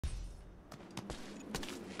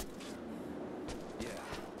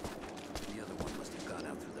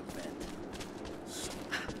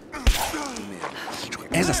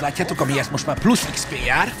azt látjátok, amiért most már plusz XP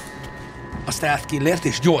jár, azt átkillért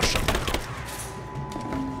és gyorsan.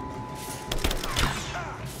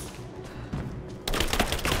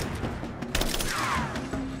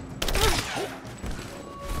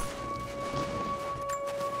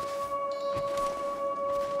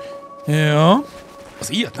 Ja. Az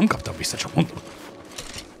ilyet nem kaptam vissza, csak mondom.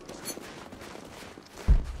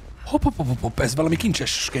 Hopp, ez valami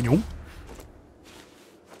kincses kenyú.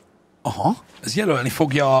 Aha, ez jelölni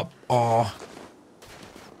fogja a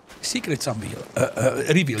Secret Unveil.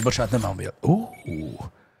 Reveal, bocsánat, nem Unveil.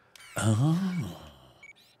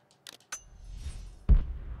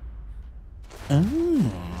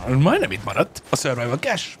 Majdnem itt maradt a Survival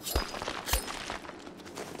Cache.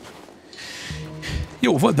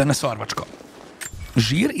 Jó, volt benne szarvacska.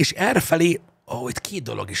 Zsír, és errefelé, itt 2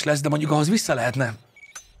 dolog is lesz, de mondjuk ahhoz vissza lehetne.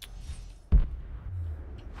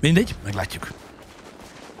 Mindegy, meglátjuk.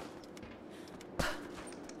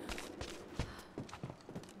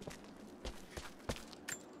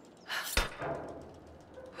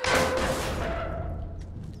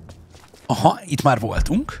 Aha, itt már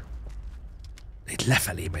voltunk. De itt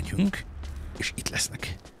lefelé megyünk, és itt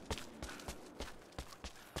lesznek.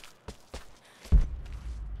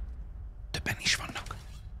 Többen is vannak.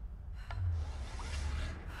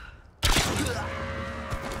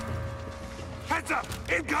 Heads up!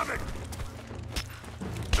 Incoming!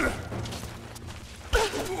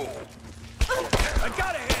 I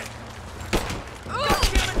got a hit!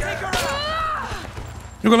 Take her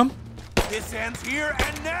out! Nyugodom. This ends here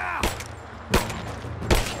and now!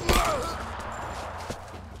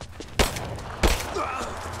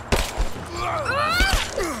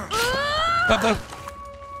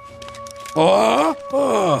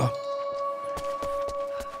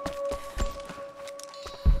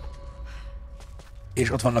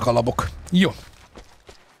 És ott vannak a labok. Jó.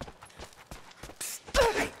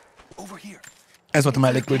 Ez volt a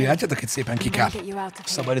mellékküldi, látjátok, itt szépen ki kell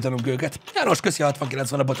szabadítanunk őket. János, köszi a 69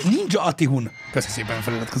 napot. Ninja Attihun. Köszi szépen a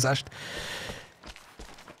feliratkozást.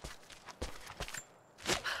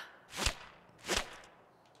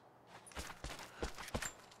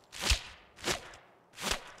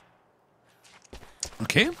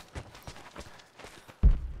 Oké. Okay.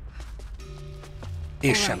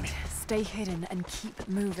 És semmi.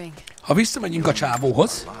 Ha visszamegyünk a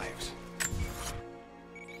csávóhoz.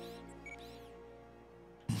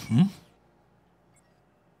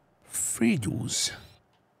 Free juice.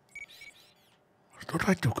 Ott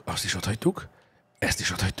hagytuk, azt is ott hagytuk. Ezt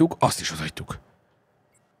is ott hagytuk, azt is ott hagytuk.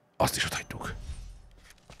 Azt is ott hagytuk.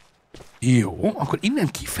 Jó, akkor innen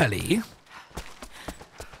kifelé.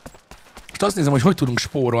 Most azt nézem, hogy tudunk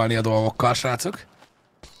spórolni a dolgokkal, srácok.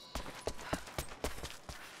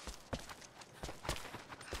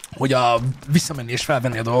 Hogy visszamenni és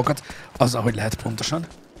felvenni a dolgokat, azzal, hogy lehet pontosan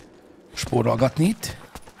spórolgatni itt.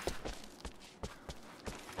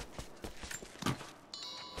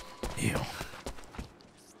 Jó.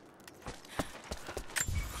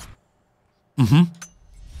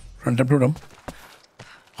 Rendben.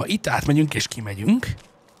 Ha itt átmegyünk és kimegyünk,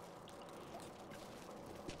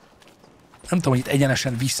 nem tudom, hogy itt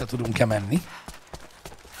egyenesen vissza tudunk-e menni.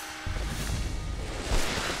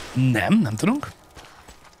 Nem tudunk.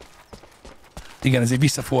 Igen, ez egy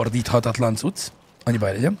visszafordíthatatlan cucc. Annyi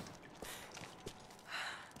baj legyen.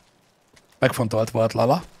 Megfontolt volt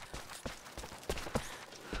Lala.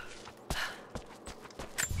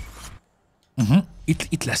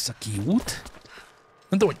 Itt lesz a kiút.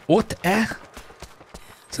 Nem tudom, hogy ott-e?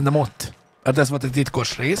 Szerintem ott. Hát ez volt egy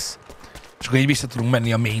titkos rész. És akkor így vissza tudunk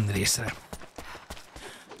menni a main részre.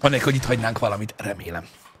 Annélkül, hogy itt hagynánk valamit, remélem.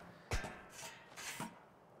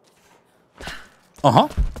 Aha,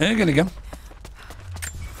 igen.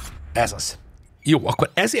 Ez az. Jó,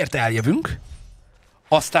 akkor ezért eljövünk,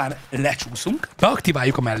 aztán lecsúszunk,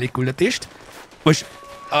 beaktiváljuk a mellékküldetést, és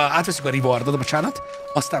átveszünk a rewardot, bocsánat,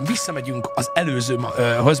 aztán visszamegyünk az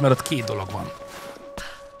előzőhöz, mert ott 2 dolog van.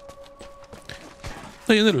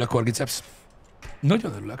 Nagyon örülök, Orgiceps.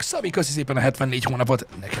 Nagyon örülök. Szabi, köszi szépen a 74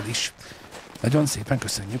 hónapot, neked is. Nagyon szépen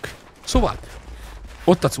köszönjük. Szóval,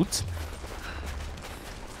 ott a cucc.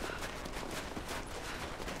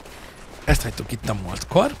 Ezt hagytuk itt a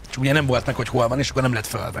múltkor, és ugye nem volt meg, hogy hol van, és akkor nem lehet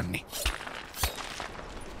felvenni.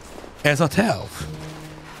 Ez a TheVR.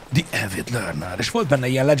 The Avid Learner. És volt benne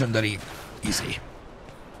ilyen legendary izé.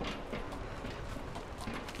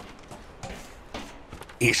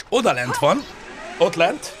 És oda lent van, ott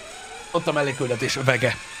lent, ott a mellékküldetés, a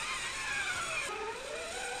vege.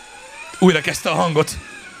 Újra kezdte a hangot.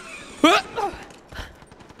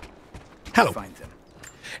 Hello.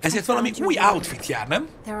 Ezért valami új outfit jár, nem?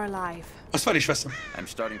 Azt fel is veszem. I'm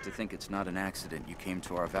starting to think it's not an accident you came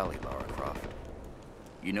to our valley, Lara Croft.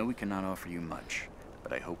 You know we cannot offer you much,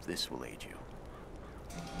 but I hope this will aid you.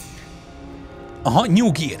 Aha,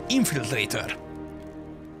 New Gear, Infiltrator.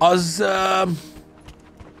 Az...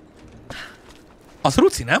 az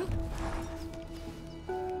ruci, nem?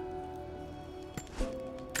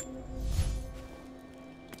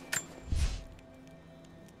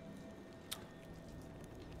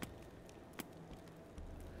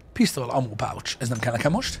 Pistol ammo pouch. Ez nem kell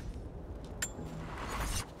nekem most.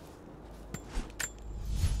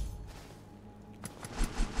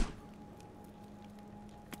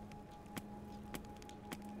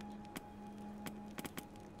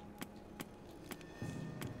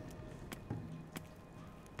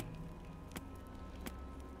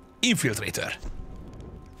 Infiltrator.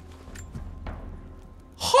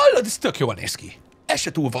 Hallod, ez tök jól néz ki. Ez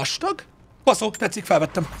se túl vastag. Baszó, tetszik,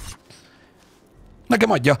 felvettem.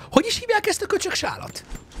 Nekem adja. Hogy is hívják ezt a köcsög sálat?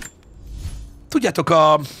 Tudjátok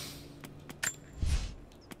a...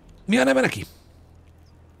 Mi a neve neki?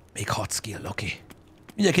 Még 6 skill, oké.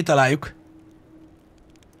 Mindjárt kitaláljuk.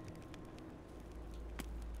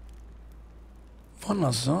 Van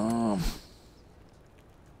az a...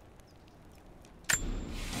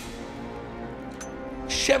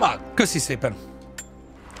 Sema! Köszi szépen!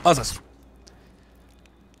 Azaz.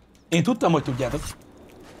 Én tudtam, hogy tudjátok.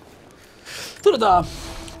 Tudod, a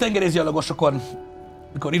tengerészgyalogosokon,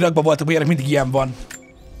 mikor Irakban voltak, ilyenek mindig ilyen van.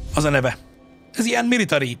 Az a neve. Ez ilyen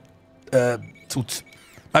military cucc.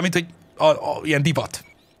 Mármint, hogy ilyen divat.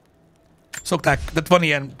 Szokták, tehát van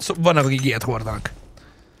ilyen, vannak, akik ilyet hordanak.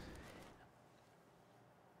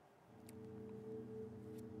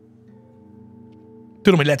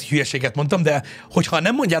 Tudom, hogy lehet, hogy hülyeséget mondtam, de hogyha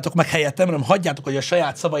nem mondjátok meg helyettem, hanem hagyjátok, hogy a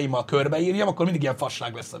saját szavaimmal körbeírjam, akkor mindig ilyen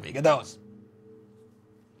fasság lesz a vége, de az.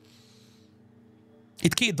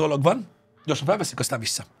 Itt 2 dolog van. Gyorsan felveszik, aztán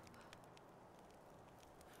vissza.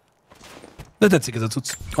 De tetszik ez a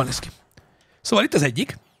cucc. Jól néz ki. Szóval itt az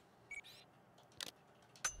egyik.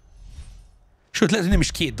 Sőt, lehet, hogy nem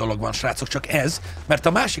is 2 dolog van, srácok, csak ez. Mert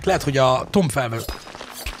a másik lehet, hogy a Tom felvő...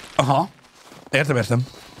 Aha. Értem.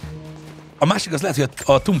 A másik az lehet, hogy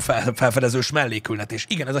a TUM felfedezős melléküldetés.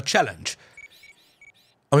 Igen, ez a challenge.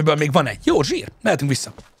 Amiből még van egy. Jó, zsír. Mehetünk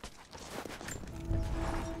vissza.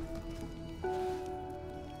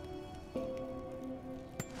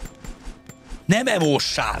 Nem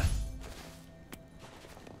evóssál.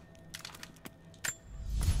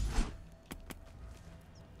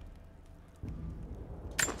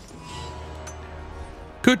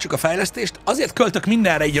 Költsük a fejlesztést. Azért költök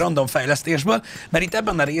mindenre egy random fejlesztésből, mert itt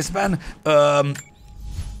ebben a részben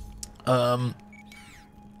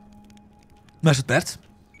másodperc.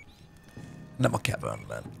 Nem a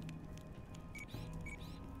cavernben.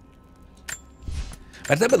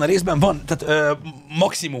 Mert ebben a részben van, tehát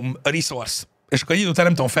maximum resource, és akkor egy idő után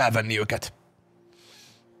nem tudom felvenni őket.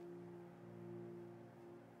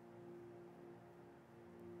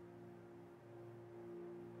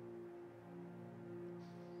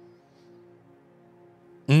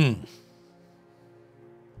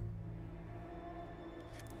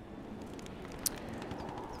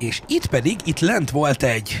 És itt pedig, itt lent volt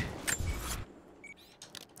egy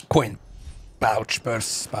coin pouch,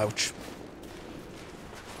 purse pouch.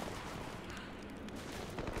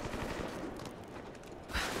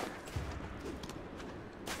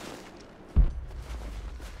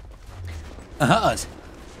 Aha, az.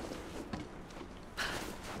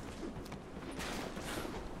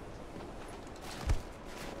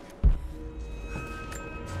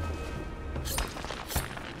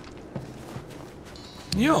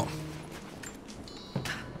 Jó.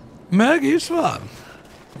 Meg is van.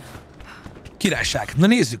 Királyság. Na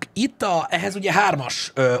nézzük. Itt ehhez ugye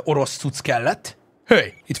 3-as orosz cucc kellett.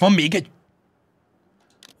 Hőj, itt van még egy...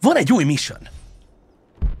 Van egy új mission.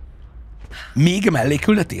 Még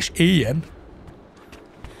melléküldetés. Éljen.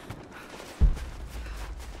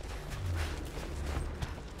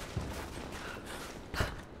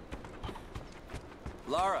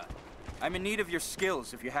 Lara, I'm in need of your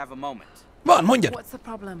skills if you have a moment. Van, mondjad. What's the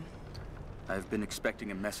problem? I've been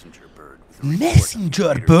expecting a messenger bird with a report on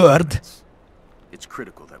Messenger the bird? threats. It's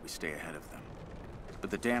critical that we stay ahead of them. But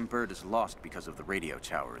the damn bird is lost because of the radio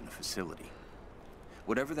tower in the facility.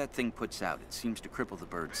 Whatever that thing puts out, it seems to cripple the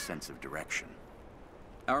bird's sense of direction.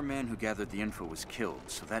 Our man who gathered the info was killed,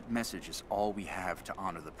 so that message is all we have to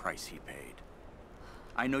honor the price he paid.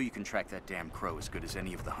 I know you can track that damn crow as good as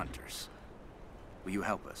any of the hunters. Will you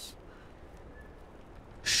help us?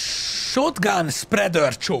 Shotgun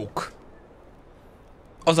spreader choke.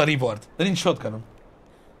 Az a reward. De nincs shotgunom.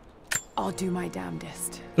 I'll do my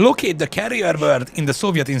damnedest. Locate the carrier bird in the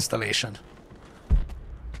Soviet installation.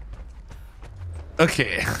 Oké.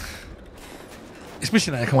 Okay. És mit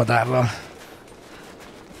csinálják a madárral?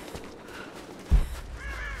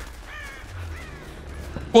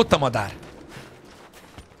 Ott a madár.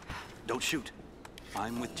 Don't shoot.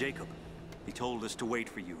 I'm with Jacob. He told us to wait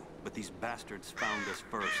for you, but these bastards found us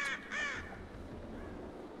first.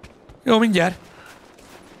 Jó, mindjárt.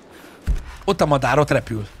 Ott a madár, ott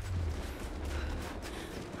repül.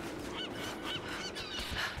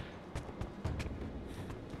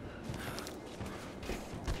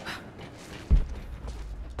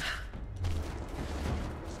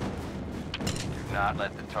 Not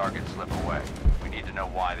let the target slip away. We need to know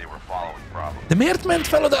why they were following Bravo. De miért ment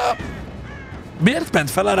fel oda? Miért ment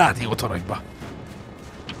fel a rádiótoronyba?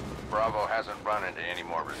 Bravo hasn't run into any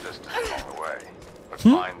more resistance along the way. But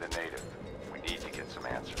find the native. We need to get some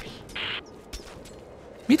answers.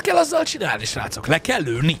 Mit kell azzal csinálni, srácok? Le kell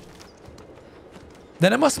lőni. De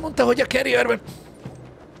nem azt mondta, hogy a carrierben...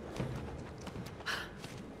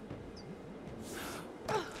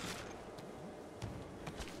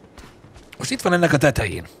 Most itt van ennek a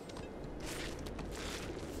tetején.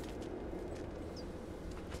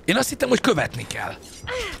 Én azt hittem, hogy követni kell.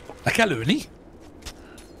 Le kell lőni?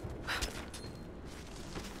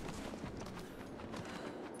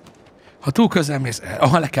 Ha túl közel mész...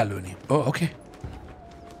 Aha, le kell lőni. Ó, oké.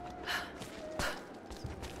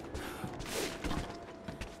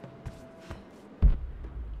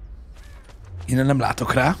 Innen nem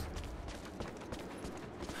látok rá.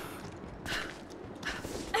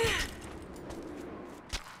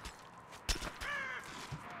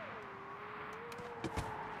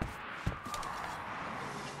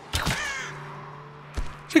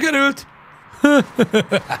 Sikerült!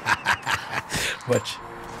 Bocs.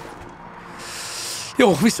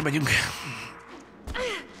 Jó, visszamegyünk.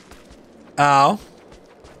 Áó.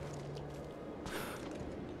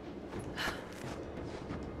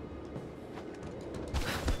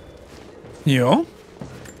 Jó.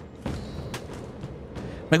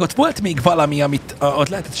 Meg ott volt még valami, amit ott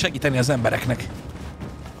lehetett segíteni az embereknek.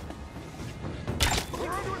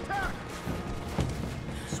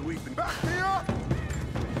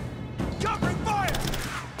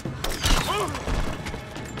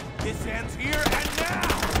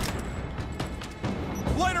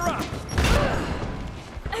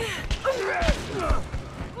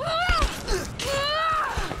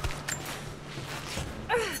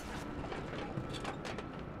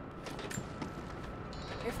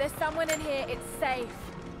 If there's someone in here, it's safe.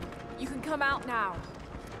 You can come out now.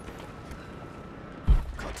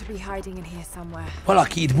 Got to be hiding in here somewhere.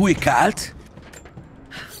 Valaki itt bujkált.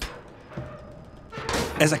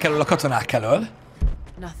 Ezek elől a katonák elől.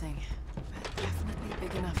 Nothing. Definitely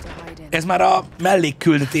big enough to hide in. Ez már a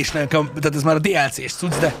mellékküldetésnek, tehát ez már a DLC-s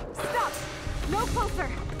cucc, de... Stop! No closer!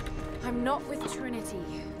 I'm not with Trinity.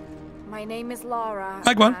 My name is Lara,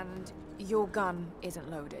 Megvan. and your gun isn't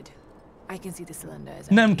loaded. I can see the cylinder is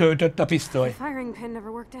Nem töltött a pisztoly. Firing pin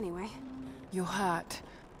never worked anyway. You're hurt.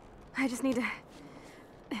 I just need to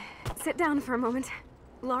sit down for a moment.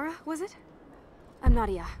 Laura, was it? I'm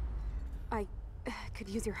Nadia. I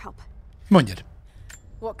could use your help. Mondjad.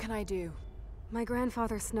 What can I do? My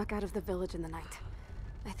grandfather snuck out of the village in the night.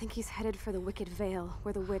 I think he's headed for the Wicked Vale,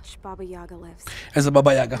 where the witch Baba Yaga lives. Ez a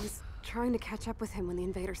Baba Yaga. I was trying to catch up with him when the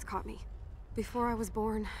invaders caught me. Before I was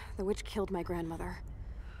born, the witch killed my grandmother.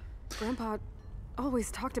 Grandpa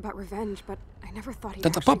always talked about revenge, but I never thought he'd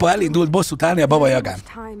Tehát a papa elindult bosszút állni a Baba Yagán.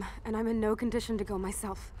 time, and I'm in no condition to go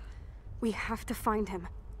myself. We have to find him.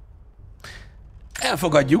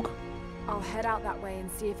 Elfogadjuk. I'll head out that way and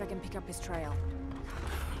see if I can pick up his trail.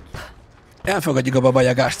 Elfogadjuk a Baba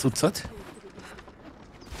Yagás cuccot.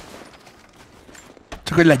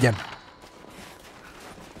 Csak hogy legyen.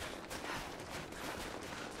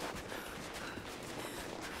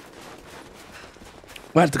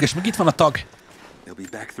 Vártok, és még itt van a tag. They'll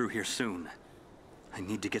be back through here soon. I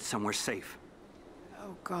need to get somewhere safe.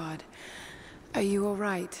 Oh God. Are you all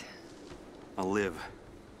right? I'll live.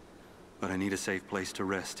 But I need a safe place to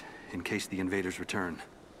rest, in case the invaders return.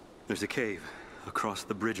 There's a cave across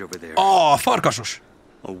the bridge over there. Farkasos.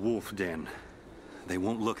 A wolf den. They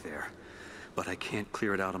won't look there, but I can't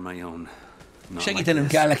clear it out on my own. Not like Segítenünk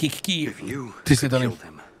this. kell nekik ki If you could tisztítani. kill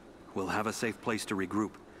them, we'll have a safe place to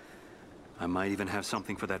regroup. I might even have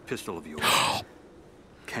something for that pistol of yours.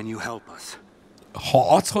 Can you help us?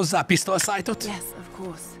 Ha adsz hozzá pisztolszájtot, Yes, of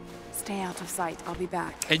course. Stay out of sight. I'll be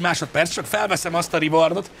back. egy másodperc, csak felveszem azt a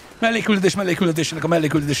rewardot. Melléküldetésének a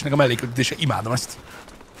melléküldetése. Imádom ezt.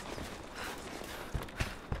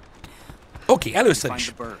 Oké, először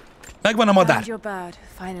is. Megvan a madár. Found your bird,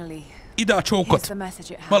 finally. ide a csókot.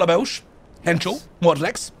 Malabeus, Hencho,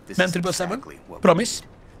 Mordlex, Nem 777, Promise.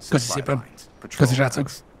 Köszi szépen. Köszi, srácok.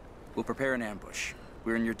 We'll prepare an ambush.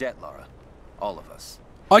 We're in your debt, Lara. All of us.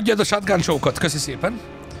 Adjad a shotgun csókot. Köszi szépen.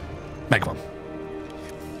 Megvan.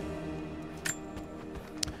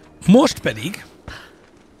 Most pedig...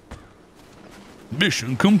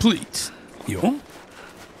 Mission complete. Jó.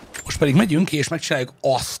 Most pedig megyünk és megcsináljuk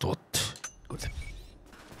azt ott. Good.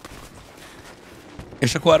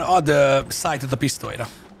 És akkor ad sight-ot a pisztolyra.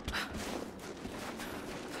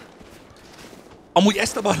 Amúgy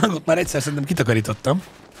ezt a barlangot már egyszer szerintem kitakarítottam.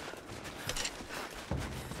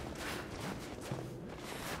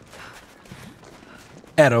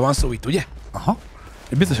 Erről van szó itt, ugye? Aha.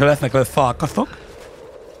 Biztosan lesznek vele falkaszok.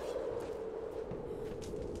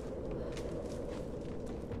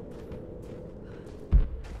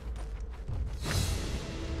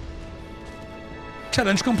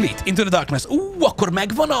 Challenge complete. Into the darkness. Akkor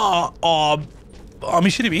megvan a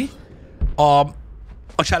misiri?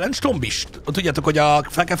 A challenge tombis. Tudjátok, hogy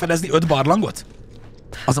fel kell fedezni 5 barlangot?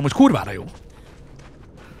 Az amúgy kurvára jó.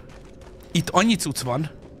 Itt annyi cucc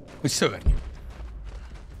van, hogy szörny.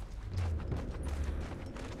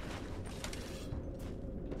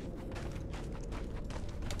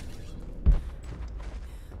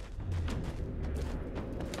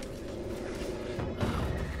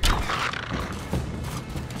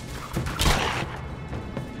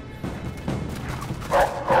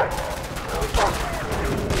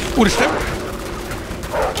 Úristen!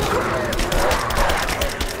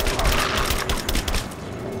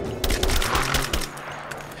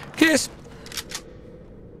 Kész!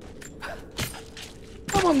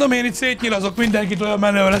 Na mondom, én itt szétnyilazok mindenkit, olyan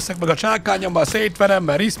menő leszek, meg a csákányomban, szétverem,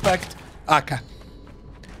 mert respect. AK.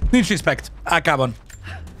 Nincs respect. AK van.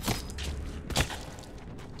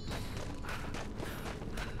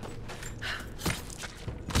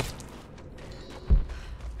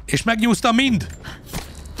 És megnyúztam mind.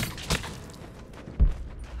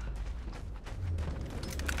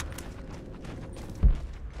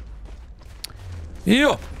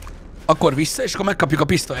 Jó. Akkor vissza, és akkor megkapjuk a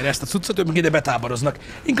pisztolyra ezt a cuccot, ők meg ide betáboroznak.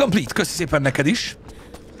 Incomplete, köszi szépen neked is.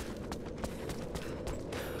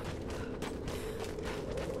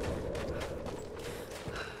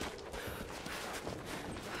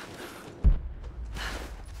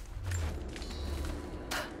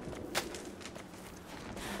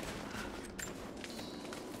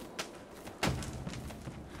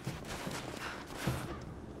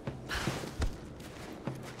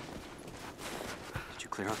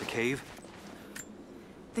 Clear out the cave?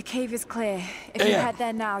 The cave is clear. If you head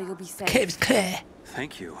there now, you'll be safe. Cave's clear.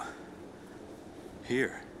 Thank you.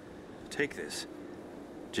 Here, take this.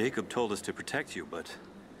 Jacob told us to protect you, but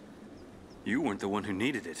you weren't the one who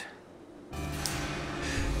needed it.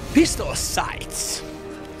 Pistol sights.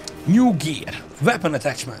 New gear. Weapon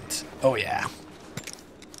attachment. Oh yeah.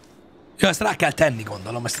 Ja, ezt rá kell tenni,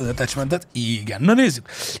 gondolom, ezt az attachmentet. Igen. Na nézzük.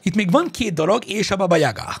 Itt még van 2 dolog, és a Baba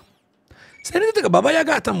Yaga. Szerintetek a Baba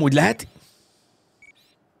Yagát amúgy lehet?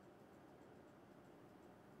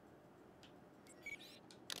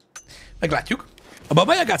 Meglátjuk. A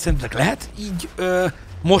Baba Yagát szerintetek lehet így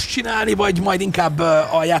most csinálni, vagy majd inkább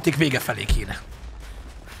a játék vége felé kéne?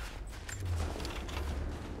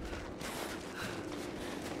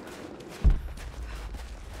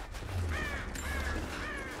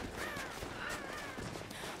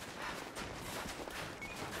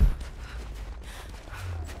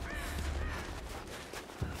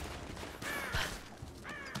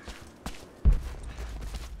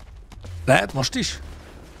 Lehet most is?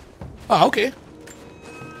 Oké.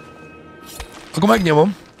 Akkor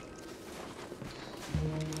megnyomom.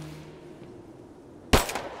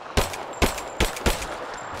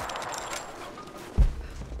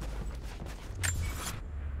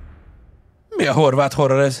 Mi a horvát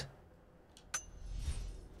horror ez?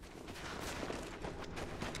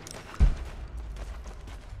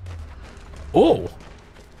 Ó!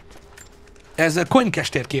 Ez a coincash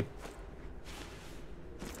térkép.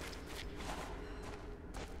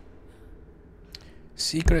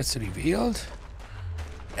 Secrets revealed.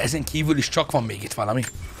 Ezen kívül is csak van még itt valami.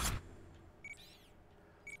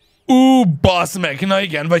 Bazd meg! Na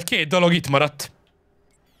igen, vagy 2 dolog itt maradt.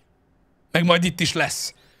 Meg majd itt is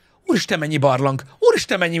lesz. Úristen, mennyi barlang!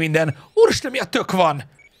 Úristen, mennyi minden! Úristen, mi a tök van!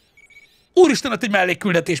 Úristen, ott egy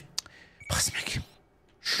mellékküldetés! Bazd meg!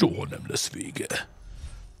 Soha nem lesz vége.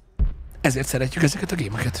 Ezért szeretjük ezeket a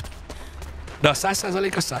gémeket. De a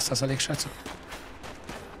 100% a 100%, srácok.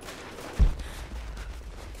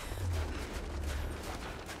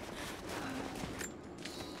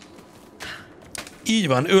 Így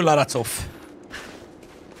van, ő Lara Croft.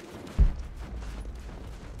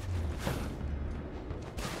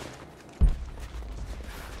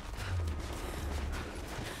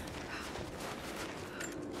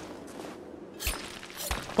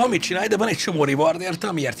 Van mit csinálj, de van egy csomó reward érte,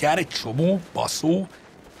 amiért jár egy csomó passzó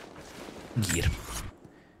gír.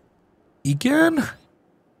 Igen.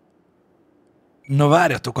 Na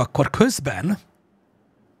várjatok, akkor közben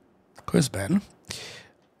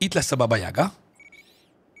itt lesz a Baba Yaga.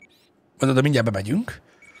 Majd oda mindjárt bemegyünk.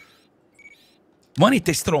 Van itt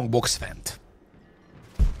egy strongbox fent.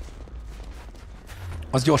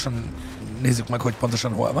 Azt gyorsan nézzük meg, hogy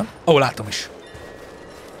pontosan hol van. Ó, látom is.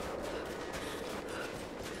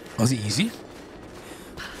 Az easy.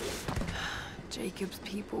 Jacob's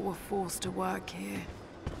people were forced to work here.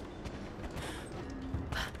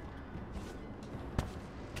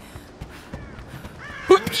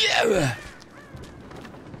 Yeah!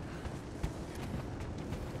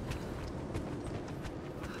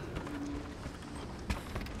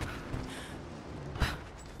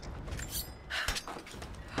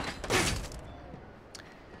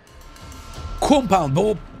 Compound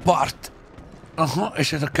bow part. Aha,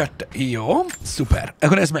 és ez a kettő. Jó, szuper.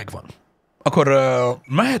 Akkor ez megvan. Akkor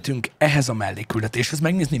mehetünk ehhez a mellékküldetéshez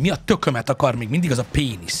megnézni, mi a tökömet akar még mindig az a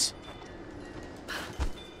pénisz.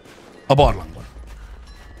 A barlangban.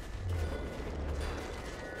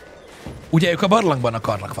 Ugye ők a barlangban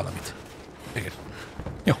akarnak valamit. Igen.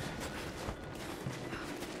 Jó.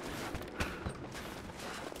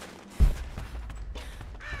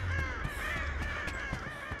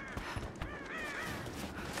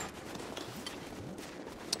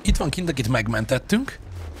 Itt van kint, akit megmentettünk,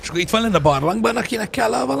 és akkor itt van lenne a barlangban, akinek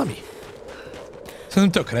kell a valami.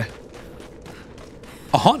 Szerintem tökre.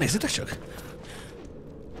 Aha, nézzétek csak.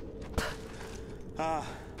 Ah,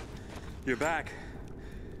 you're back.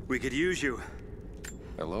 We could use you.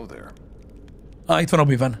 Hello there. Itt van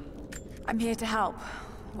Obi-Wan. I'm here to help.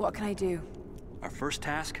 What can I do? Our first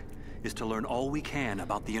task is to learn all we can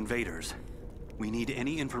about the invaders. We need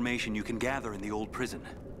any information you can gather in the old prison.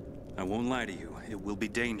 I won't lie to you, it will be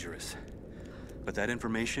dangerous. But that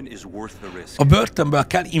information is worth the risk. A börtönből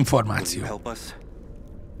kell Will you információ. help us?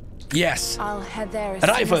 Yes. I'll head there as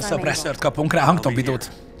soon Rifle as I'm suppressort able. kapunk rá,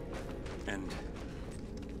 hangtompítót. And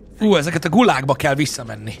Ezeket a gulákba kell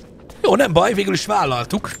visszamenni. Jó, nem baj, végül is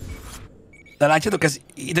vállaltuk. De látjátok, ez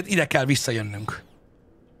ide kell visszajönnünk.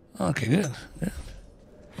 Oké, good.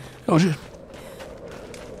 Jó, zsír.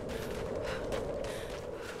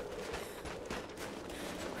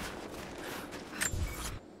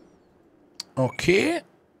 Oké.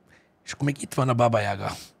 És akkor még itt van a Baba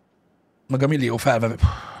Yaga. Meg a millió felvevő.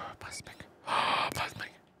 Baszd meg. Baszd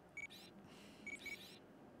meg.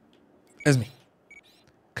 Ez mi?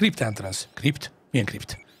 Crypt entrance. Crypt? Milyen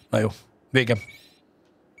crypt? Na jó. Végem.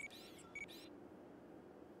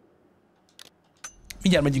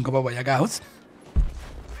 Mindjárt megyünk a Baba Yagához.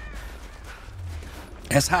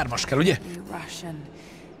 Ez 3-as kell, ugye? Russian.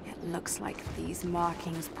 It looks like these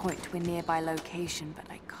markings point to a nearby location, but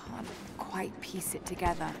I can't quite piece it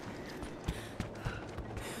together.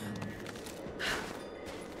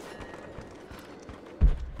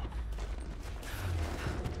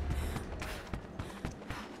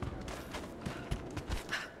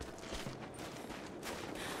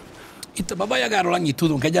 Itt a Baba Yagáról annyit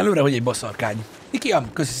tudunk egyelőre, hogy egy boszorkány.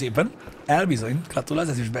 Ikiam, köszi szépen. Elbizony. Gratulál az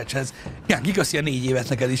ezüst badge-hez. Ja, kiköszi a 4 évet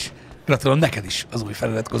neked is. Gratulálom neked is az új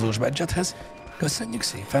feliratkozós badge-edhez. Köszönjük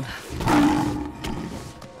szépen.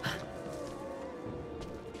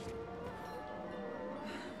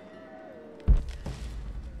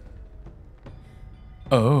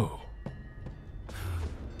 Oh.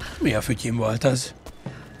 Mi a fütyim volt az?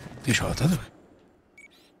 Ti is haltatok?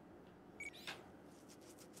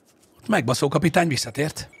 Megbaszó kapitány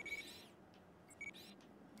visszatért.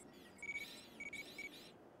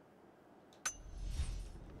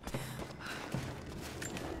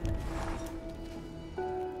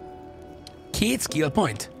 Két skill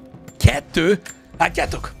point? 2?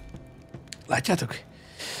 Látjátok? Látjátok?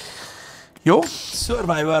 Jó,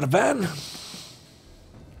 Survivor-ben.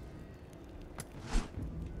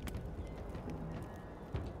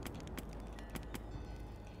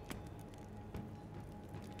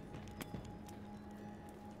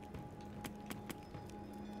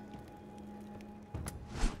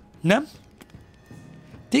 Nem?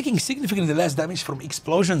 Taking significantly less damage from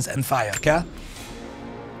explosions and fire, kell?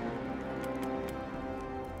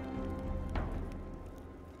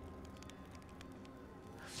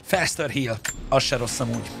 Faster heal. Az se rossz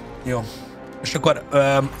amúgy. Jó. És akkor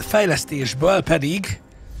fejlesztésből pedig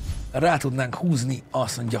rá tudnánk húzni,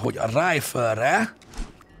 azt mondja, hogy a rifle-re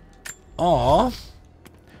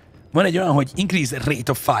van egy olyan, hogy increase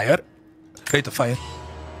rate of fire. Rate of fire.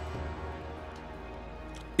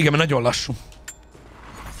 Igen, mert nagyon lassú.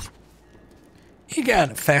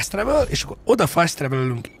 Igen, fast travel, és akkor oda fast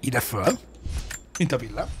travelünk ide föl. mint a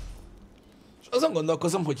villám. És azon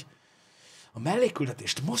gondolkozom, hogy a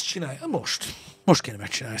mellékküldetést most csinálja? Most. Most kéne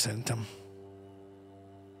megcsinálni szerintem.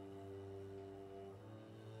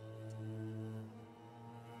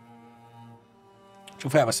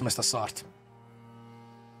 Csak felveszem ezt a szart.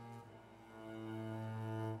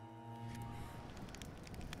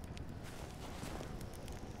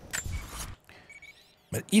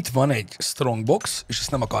 Mert itt van egy strongbox, és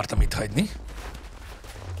ezt nem akartam itt hagyni.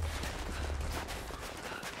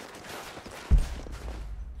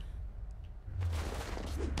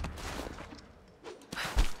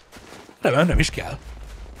 Nem is kell.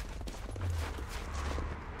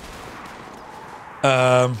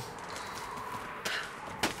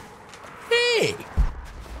 Hé!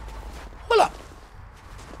 Hola!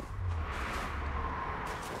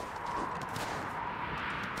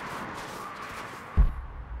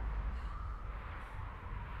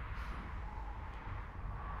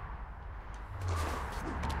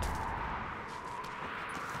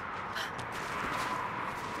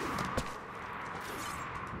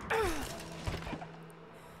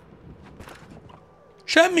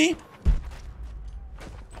 Semmi.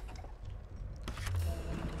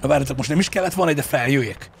 Na várjatok, most nem is kellett volna ide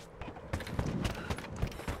feljöjjek.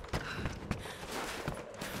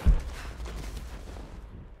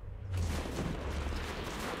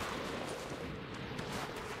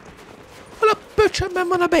 Hol a pöcsömben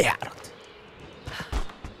van a bejárat?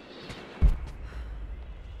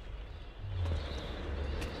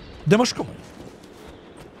 De most komoly.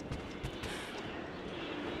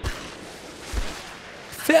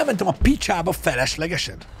 Felmentem a picsába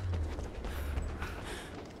feleslegesen.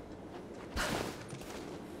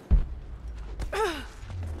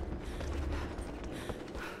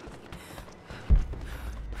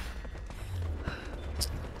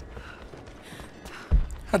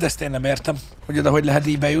 Hát ezt én nem értem, hogy oda hogy lehet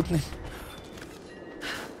így bejutni.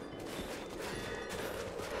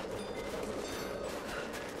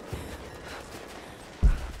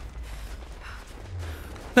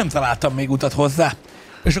 Nem találtam még utat hozzá.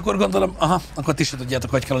 És akkor gondolom, aha, akkor ti sem tudjátok,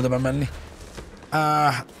 hogy kell oda menni.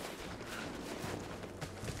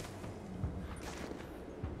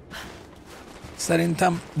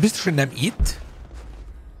 Szerintem biztos, hogy nem itt.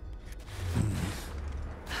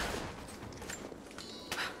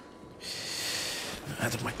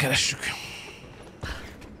 Hát megkeressük.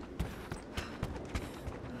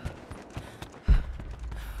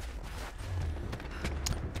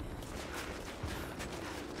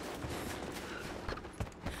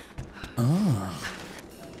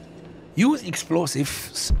 Use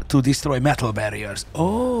explosives to destroy metal barriers.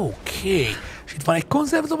 Oké. És itt van egy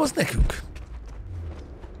konzervdoboz nekünk.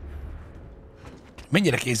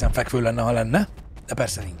 Mennyire kézenfekvő lenne, ha lenne? De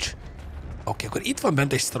persze nincs. Oké, akkor itt van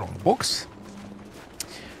bent egy strongbox.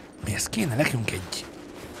 Mihez kéne nekünk egy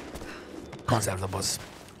konzervdoboz.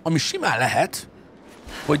 Ami simán lehet,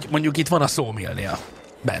 hogy mondjuk itt van a sawmillnél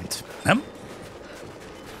bent, nem?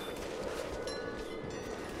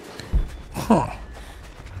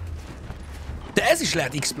 De ez is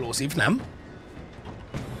lehet explosive, nem?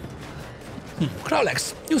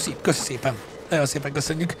 Kralex, Jussi, köszi szépen. Nagyon szépen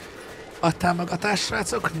köszönjük a támogatást,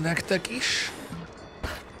 srácok, nektek is.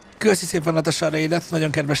 Köszi szépen Natasha Raidet,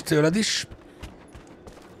 nagyon kedves tőled is,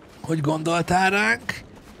 hogy gondoltál ránk.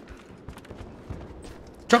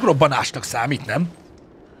 Csak robbanásnak számít, nem?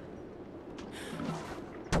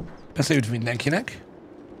 Persze üdv mindenkinek.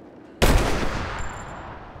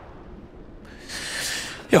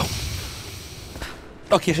 Jó.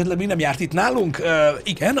 Aki esetleg még nem járt itt nálunk,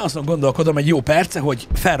 igen, azon gondolkodom egy jó perce, hogy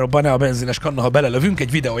felrobban-e a benzines kanna, ha belelövünk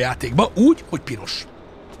egy videójátékba, úgy, hogy piros.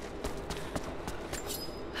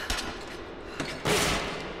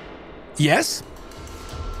 Yes?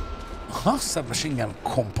 Aha, submachine gun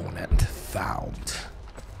component found.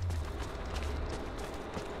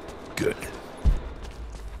 Good.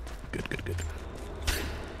 Good, good, good.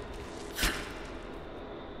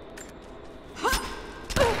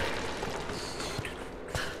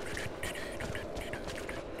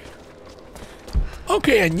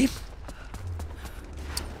 Oké, ennyi.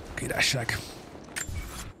 Királyság.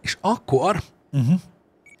 És akkor...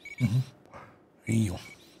 Jó.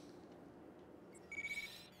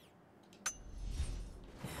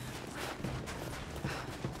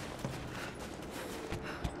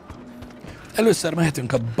 Először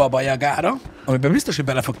mehetünk a Baba Yagára, amiben biztos, hogy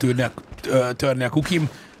bele fog törni a kukim,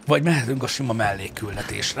 vagy mehetünk a sima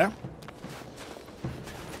mellékküldetésre.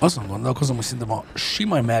 Azon gondolkozom, hogy szerintem a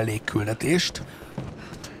sima mellékküldetést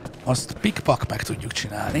azt pikpak meg tudjuk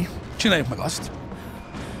csinálni. Csináljuk meg azt.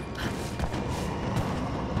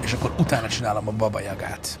 És akkor utána csinálom a Baba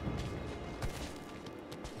Yagát.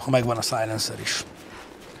 Ha megvan a silencer is.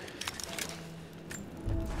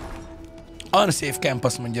 Unsafe camp,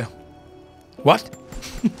 azt mondja. What?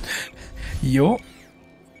 Jó.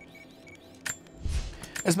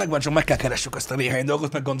 Ez megvan, csak meg kell keressük azt a néhány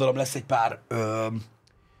dolgot, meg gondolom lesz egy pár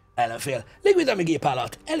ellenfél. Légvédelmi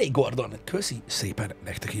gépállat. Elég Gordon. Köszi szépen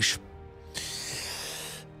nektek is.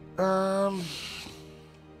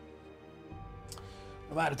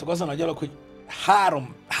 Várjatok, azon a gyalog, hogy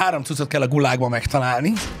három cuccot kell a gulágban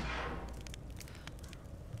megtalálni.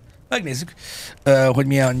 Megnézzük, hogy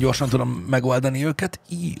milyen gyorsan tudom megoldani őket.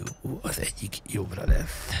 Jó, az egyik jobbra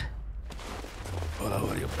lesz.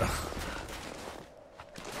 Valahol jobbra.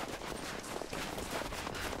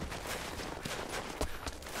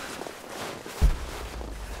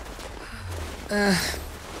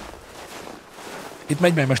 Itt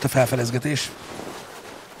megy meg most a felfedezgetés.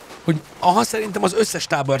 Hogy aha, szerintem az összes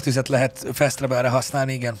tábortüzet lehet Fast Travelre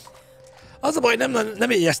használni, igen. Az a baj, nem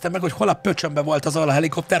éjjeztem meg, hogy hol a pöcsömbe volt az a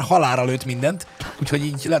helikopter, halálra lőtt mindent. Úgyhogy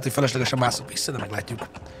így lehet, hogy feleslegesen mászok vissza, de meglátjuk.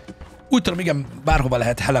 Úgy tudom, igen, bárhova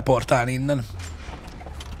lehet teleportálni innen.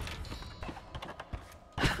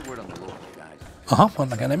 Aha,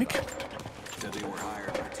 vannak enemik.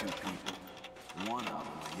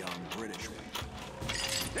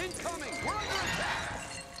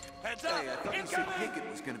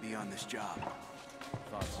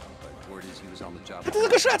 Hát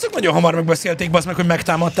ezek a srácok nagyon hamar megbeszélték, bazd meg, hogy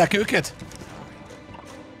megtámadták őket.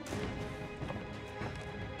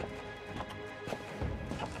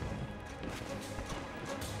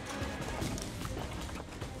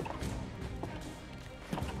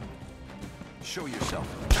 Show yourself.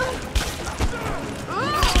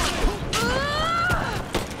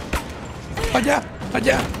 Hagyjál!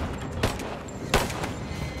 Hagyjál!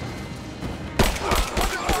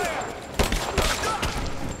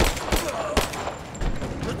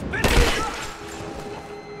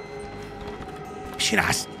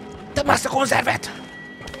 Csinálsz? Tedd már azt a konzervet!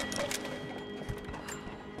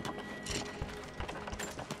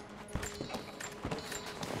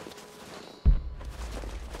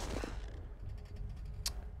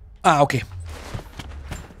 Oké.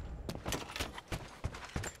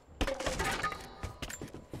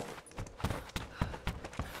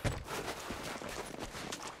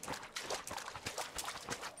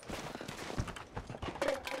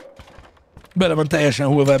 Bele van teljesen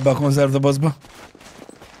hullva ebbe a konzervdobozba.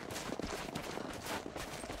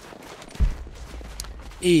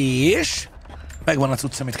 És megvan a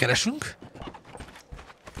cucc, amit keresünk.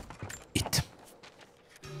 Itt.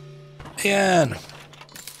 Igen.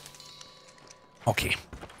 Oké.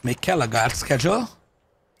 Még kell a guard schedule.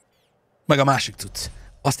 Meg a másik cucc.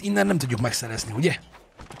 Azt innen nem tudjuk megszerezni, ugye?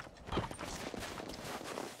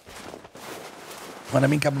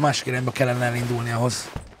 Hanem inkább a másik irányba kellene elindulni ahhoz.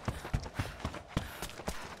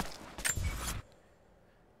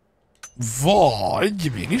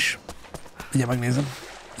 Vagy mégis. Ugye megnézem.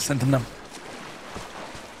 Szerintem nem.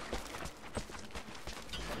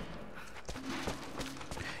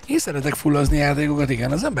 Én szeretek fullozni játékokat,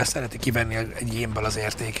 igen. Az ember szereti kivenni egy ilyenből az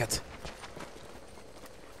értéket.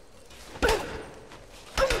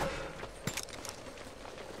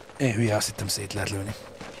 Én hülye, azt hittem szét lehet lőni.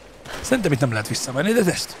 Szerintem itt nem lehet visszamenni,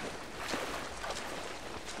 de ezt.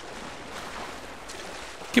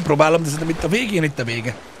 Kipróbálom, de szerintem itt a végén, itt a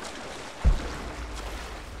vége.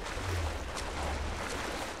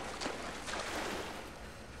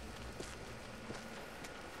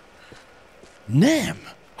 Nem!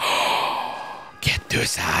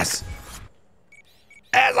 200!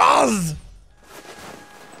 Ez az!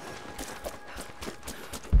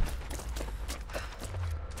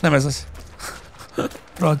 Nem ez az.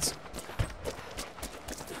 Franc.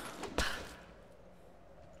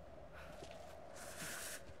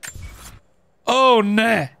 Ó,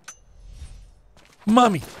 ne!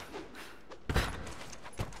 Mami!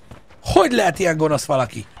 Hogy lehet ilyen gonosz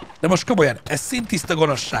valaki? De most komolyan, ez szintiszta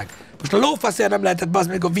gonoszság. Most a lófaszért nem lehetett, bazd,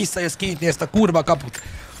 amikor visszajössz kinyitni ezt a kurva kaput.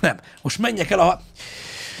 Nem. Most menjek el a...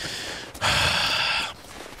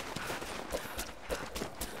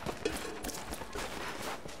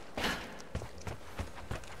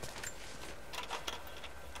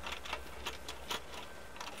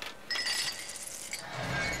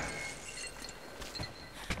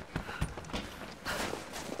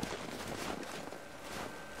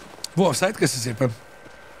 Wolfside, köszi szépen.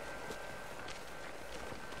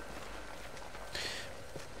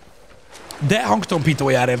 De hangtompító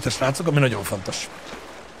jár érte, srácok, ami nagyon fontos.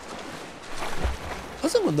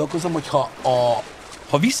 Azon gondolkozom, hogy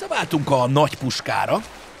ha visszaváltunk a nagy puskára,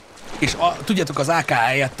 és tudjátok az AK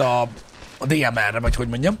helyett a DMR-re, vagy hogy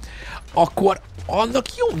mondjam, akkor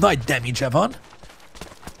annak jó nagy damage-e van,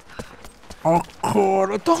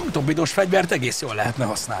 akkor a hangtompítós fegyvert egész jól lehetne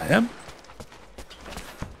használni, nem?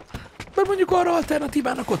 Mert mondjuk arra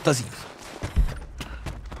alternatívának ott az ív.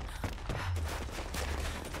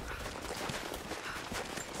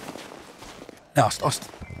 Ne, azt.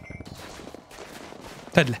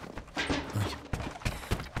 Tedd le. Úgy.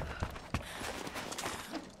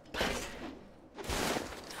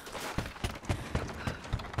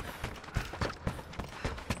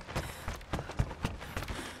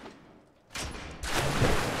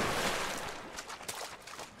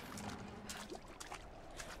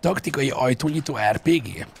 Taktikai ajtónyitó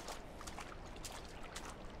RPG?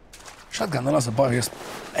 Shotgunnal az a baj, hogy ezt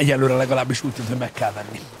egyelőre legalábbis úgy tűnt, hogy meg kell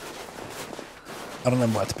venni. Arra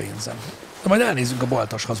nem volt pénzem. De majd elnézzünk a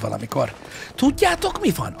boltoshoz valamikor. Tudjátok,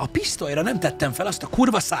 mi van? A pisztolyra nem tettem fel azt a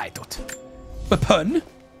kurva szájtot. Pön?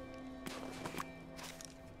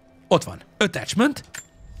 Ott van. Attachment.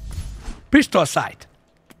 Pistol sight.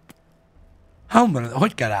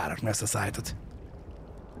 Hogy kell rárakni ezt a szájtot?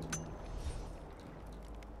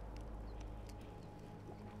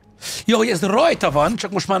 Jó, hogy ez rajta van,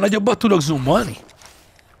 csak most már nagyobbat tudok zoomolni.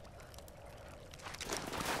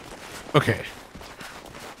 Oké.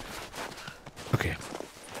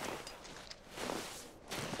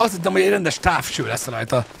 Azt hittem, hogy egy rendes távcső lesz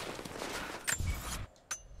rajta.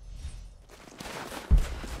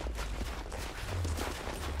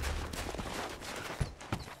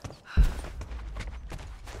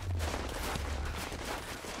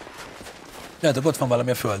 Látok, ott van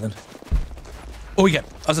valami a földön. Ó, igen,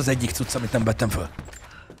 az az egyik cucc, amit nem vettem föl.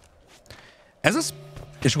 Ez az,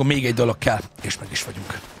 és akkor még egy dolog kell, és meg is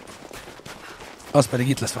vagyunk. Az pedig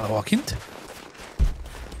itt lesz valahol kint.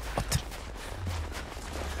 Ott.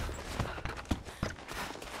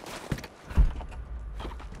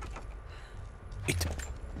 Itt.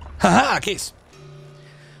 Haha, kész.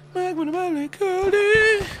 Megvan a mellékelni.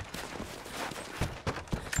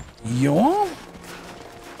 Jó.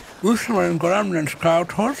 Visszamegyünk a Remnant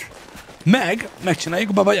Scouthoz. Megcsináljuk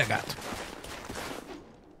a Baba Yagát.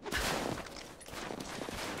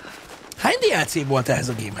 Hány DLC volt ehhez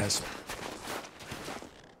a gamehez?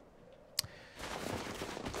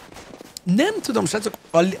 Nem tudom, srácok,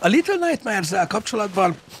 a Little Nightmares-zel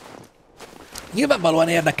kapcsolatban nyilvánvalóan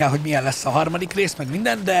érdekel, hogy milyen lesz a harmadik rész, meg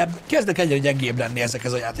minden, de kezdek egyre gyengébb lenni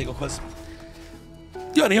ezekhez a játékokhoz.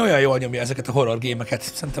 Jani olyan jól nyomja ezeket a horror gémeket,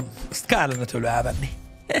 szerintem ezt kár lenne tőle elvenni.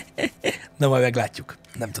 Na, majd meglátjuk.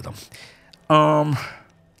 Nem tudom.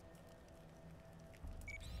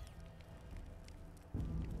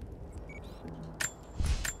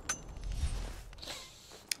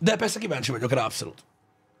 De persze kíváncsi vagyok rá, abszolút.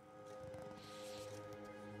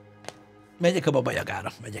 Megyek a Baba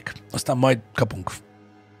Yagára, megyek. Aztán majd kapunk.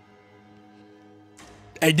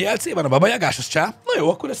 Egy DLC van a Baba Yagás, az csá? Na jó,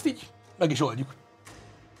 akkor ezt így meg is oldjuk.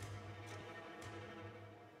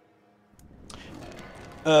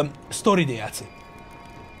 Story DLC.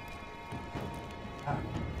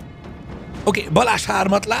 Oké, Balázs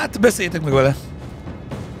 3-at lát, beszéljetek meg vele.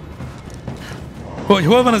 Hogy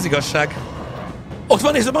hol van az igazság? Ott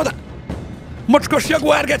van, nézd oda! Mocskos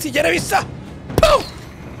jaguár geci, gyere vissza! Puh!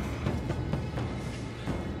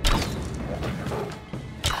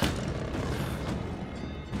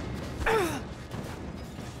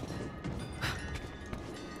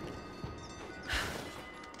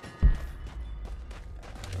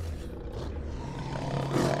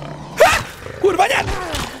 Kurva anyád!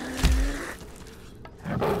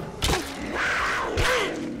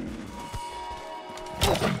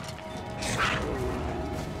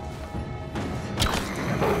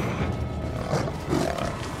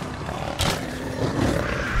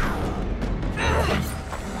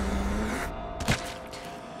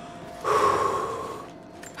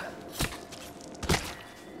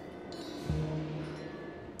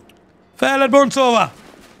 Fel lett boncolva!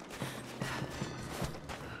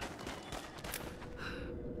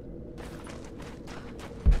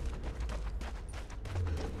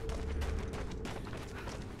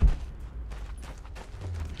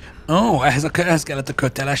 Ó, ehhez kellett a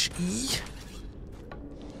köteles így.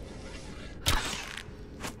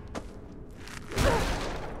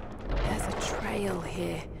 There's a trail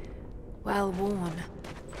here. Well worn.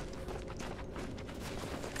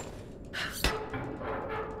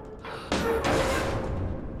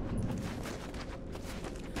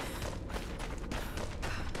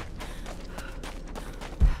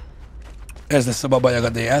 Ez lesz a Baba Yaga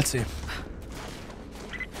DLC.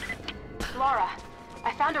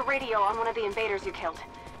 Found a radio on one of the invaders you killed.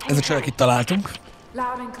 Ez a csaj, akit találtunk.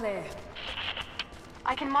 Loud and clear.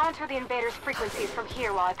 I can monitor the invaders' frequencies from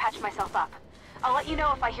here while I patch myself up. I'll let you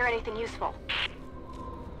know if I hear anything useful.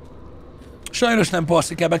 Sajnos nem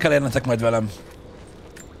parszik el, be kell érnetek majd velem.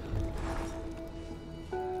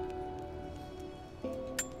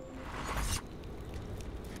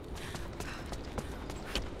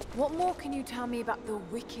 What more can you tell me about the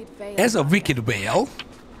Wicked Veil? Ez a Wicked Veil.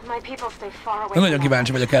 My people stay far away Nagyon from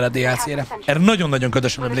kíváncsi that. vagyok erre a DLC-re. Erre nagyon-nagyon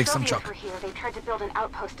ködösen When the emlékszem Soviets csak. were here, they tried to build an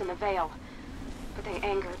outpost in the Veil. But they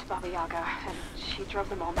angered Baba Yaga, and she drove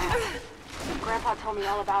them all mad. Grandpa told me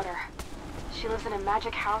all about her. She lives in a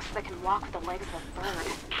magic house that can walk with the legs of a bird.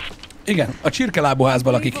 Igen, a csirkelábú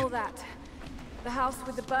házban lakik. The house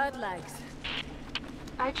with the bird legs.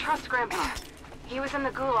 I trust Grandpa. He was in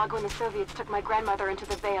the Gulag when the Soviets took my grandmother into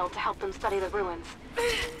the Veil to help them study the ruins.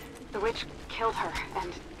 The witch killed her,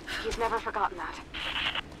 and he's never forgotten that.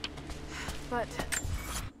 But...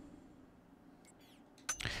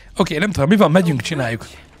 Oké, nem tudom, mi van, megyünk, csináljuk.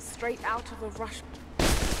 Straight out of a rush.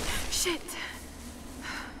 Shit.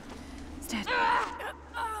 It's dead.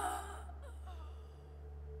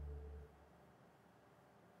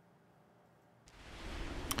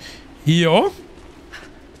 Jó.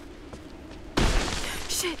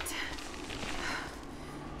 Shit.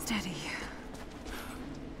 Steady.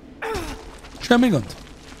 Semmi gond.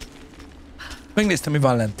 Megnéztem, mi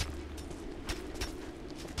van lent.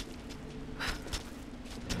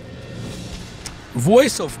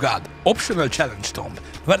 Voice of God. Optional challenge tomb.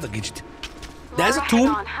 Várd a kicsit. De ez a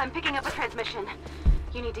tomb... I'm picking up a transmission.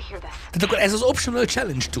 You need to hear this. Tehát akkor ez az optional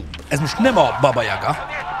challenge tomb. Ez most nem a Baba Yaga.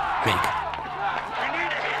 Még.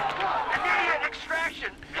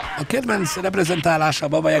 A kedvenc reprezentálása a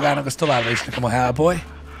Baba Yagának az továbbra is nekem a Hellboy.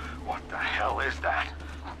 What the hell is that?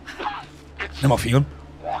 Nem a film.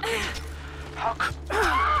 Walking?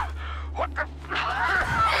 What the?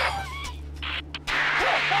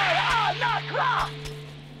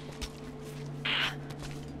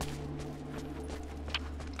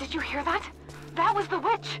 Did you hear that? That was the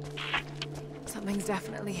witch. Something's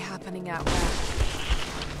definitely happening out there.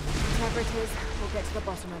 Whatever it is, we'll get to the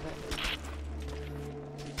bottom of it.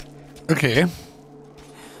 Oké.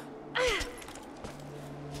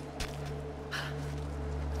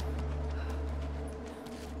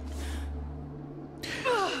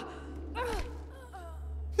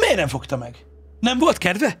 Miért nem fogta meg? Nem volt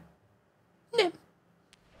kedve? Nem.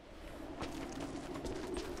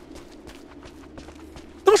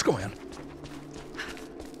 De most komolyan.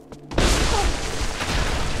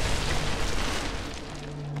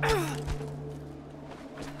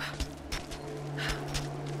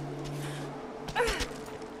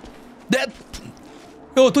 De...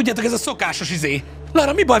 Jó, tudjátok, ez a szokásos izé.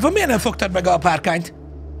 Lara, mi baj van? Miért nem fogtad meg a párkányt?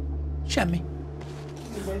 Semmi.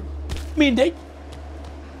 Mindegy.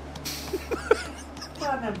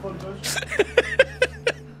 Már nem fontos.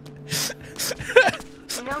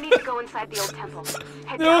 No need to go inside the old temple.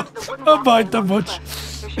 Head down to the wooden walkway Abbahagytam, along the bocs.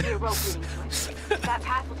 cliff. There should be a rope leading to it. That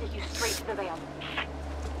path will take you straight to the Veil.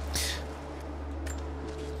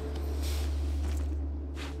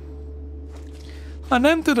 Ha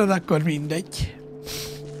nem tudod, akkor mindegy.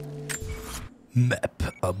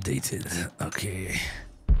 Map updated. Oké. Okay.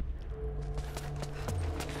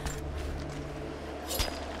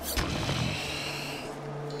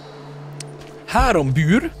 Három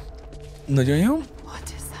bűr. Nagyon jó.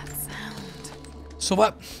 What is that sound?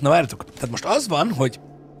 Szóval, na várjatok. Tehát most az van, hogy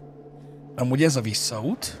amúgy ez a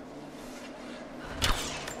visszaút.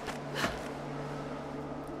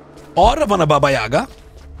 Arra van a Baba Yaga,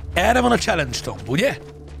 erre van a Challenge Tomb, ugye?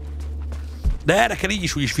 De erre kell így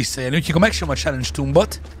is úgy is visszajönni, úgyhogy ha megcsinálom a Challenge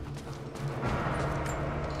Tombot.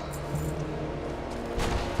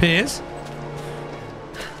 Pénz.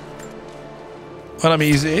 Valami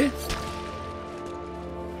izé.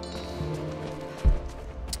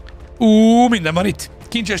 Minden van itt.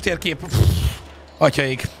 Kincses térkép.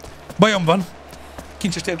 Atyaik. Bajom van.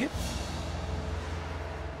 Kincses térkép.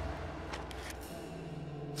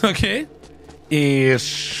 Oké.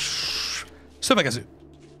 És... szövegező.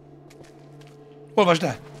 Olvasd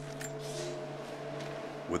el.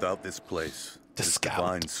 Without this place, this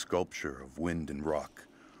divine sculpture of wind and rock,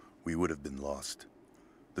 we would have been lost.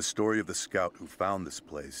 The story of the scout who found this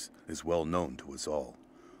place is well known to us all,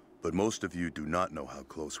 but most of you do not know how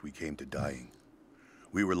close we came to dying.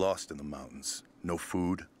 We were lost in the mountains, no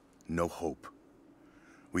food, no hope.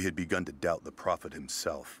 We had begun to doubt the prophet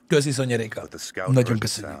himself. Köszi, Szonyerika. But the scout Nagyon heard the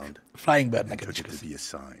köszönjük. sound Flying Bird and neked took is it to köszi. be a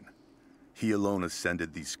sign. He alone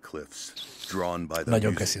ascended these cliffs, drawn by the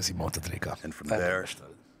Nagyon music. köszi az imótot, Réka. And from there,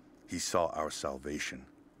 he saw our salvation.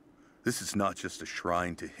 This is not just a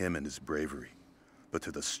shrine to him and his bravery, but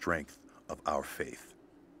to the strength of our faith.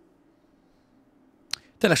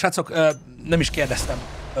 Tényleg, srácok, nem is kérdeztem.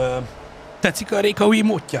 Tetszik a Réka új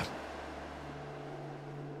emótja?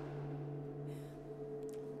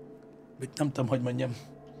 Nem tudom, hogy mondjam.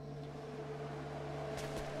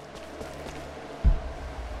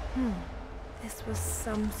 This was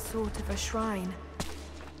some sort of a shrine.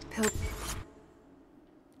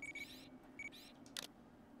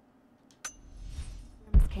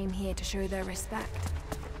 Came here to show their respect.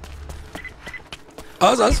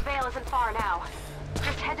 Azaz. The veil isn't far now.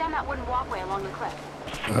 Just head down that wooden walkway along the cliff.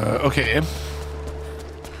 Oké.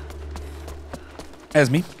 Ez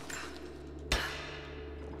mi?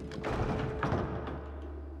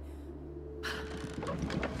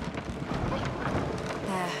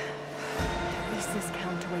 There. At least this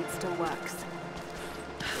counterweight still works.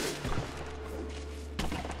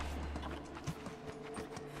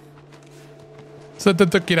 Szerintem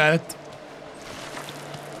tök király lett.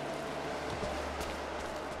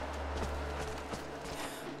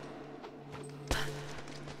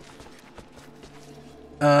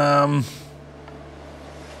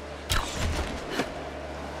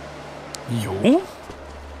 Jó.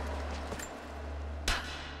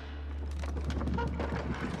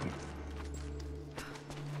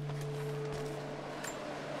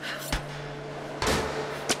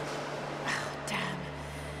 Damn.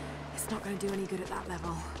 It's not going to do any good at that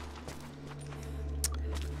level.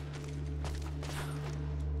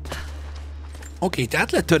 Oké,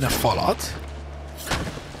 tehát lehet törni a falat.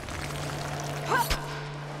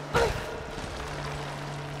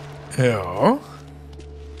 Jó.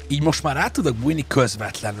 Így most már át tudok bújni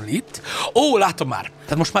közvetlenül itt. Ó, látom már.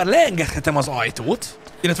 Tehát most már leengedhetem az ajtót.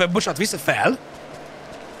 Illetve, bocsánat, vissza fel.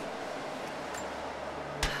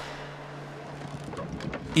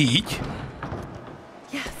 Így.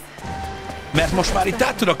 Mert most már itt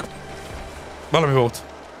át tudok... Valami volt.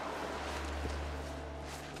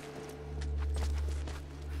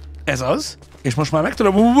 Ez az. És most már meg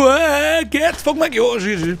tudom... Kert, fog meg, jó,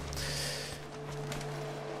 zsizsi.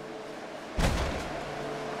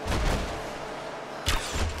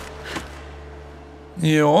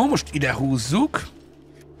 Jó, most ide húzzuk.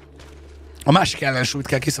 A másik ellensúlyt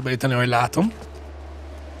kell kiszabadítani, ahogy látom.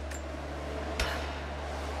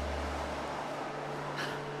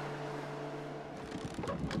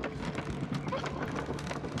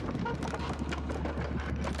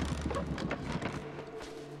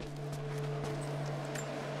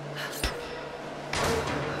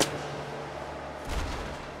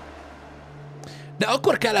 De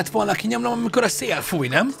akkor kellett volna kinyomnom, amikor a szél fúj,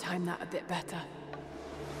 nem?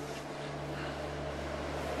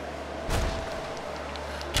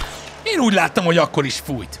 Én úgy láttam, hogy akkor is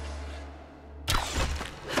fújt.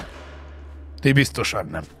 De biztosan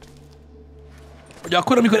nem. Hogy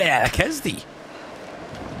akkor, amikor elkezdi?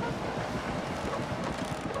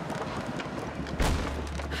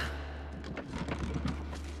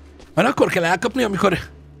 Mert akkor kell elkapni, amikor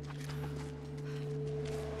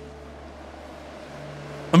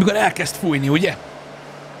elkezd fújni, ugye?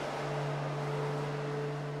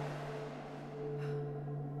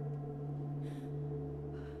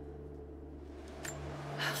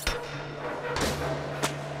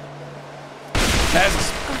 Ez.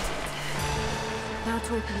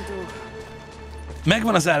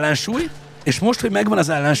 Megvan az ellensúly, és most, hogy megvan az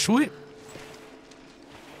ellensúly,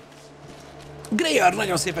 Greyar,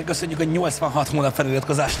 nagyon szépen köszönjük a 86 hónap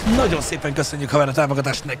feliratkozást. Nagyon szépen köszönjük, haver, a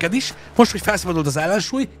támogatást neked is. Most, hogy felszabadult az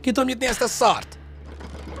ellensúly, ki tudom nyitni ezt a szart.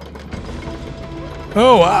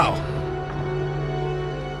 Oh, wow.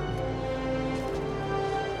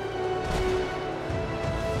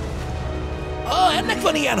 Ah, ennek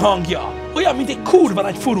van ilyen hangja. Olyan, mint egy kurva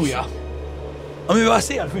nagy furúja. Amivel a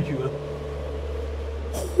szél fütyül.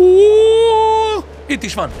 Hú, itt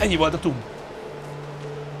is van, ennyi volt a tum.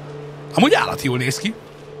 Amúgy állat jól néz ki.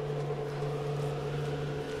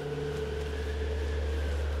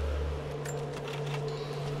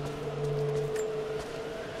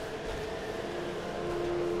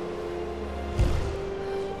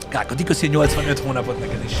 Kákati, köszi 85 hónapot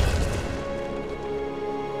neked is.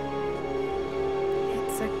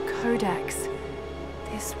 It's a codex.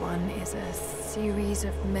 This one is a series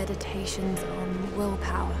of meditations on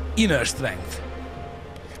willpower. Inner strength.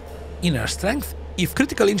 Inner strength. If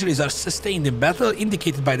critical injuries are sustained in battle,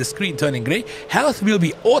 indicated by the screen turning grey, health will be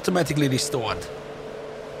automatically restored.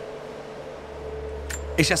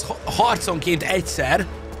 És ez harconként egyszer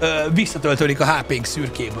visszatöltődik a HP-nk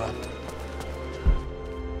szürkéből.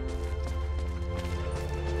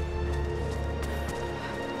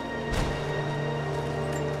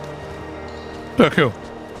 Tök jó.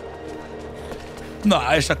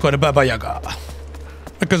 Na, és akkor Baba Yaga.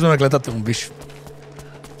 Közben meg lett a tumb is.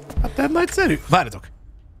 Hát nem nagyszerű. Várjatok.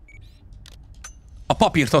 A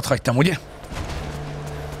papírt ott hagytam, ugye?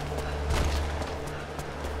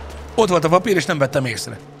 Ott volt a papír, és nem vettem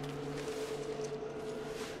észre.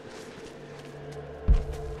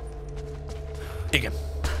 Igen.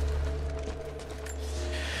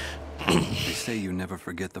 These say you never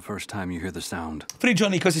forget the first time you hear the sound. Free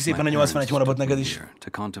Johnny, köszi szépen a 81 hónapot neked is. To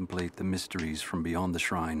contemplate the mysteries from beyond the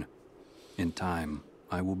shrine. In time,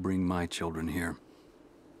 I will bring my children here.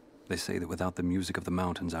 They say that without the music of the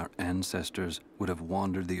mountains, our ancestors would have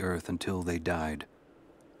wandered the earth until they died.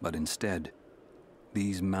 But instead,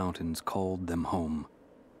 these mountains called them home.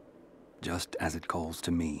 Just as it calls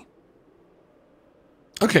to me.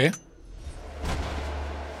 Okay.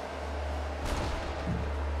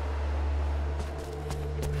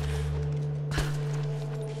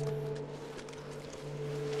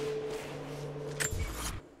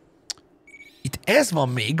 Itt ez van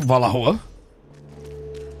még valahol.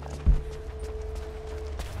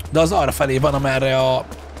 De az arra felé van, amerre a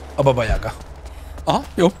Baba Yaga. Aha,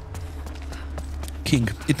 jó.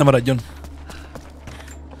 King, itt nem maradjon.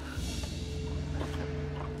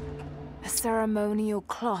 A ceremonial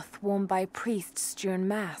cloth worn by priests during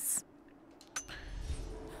mass.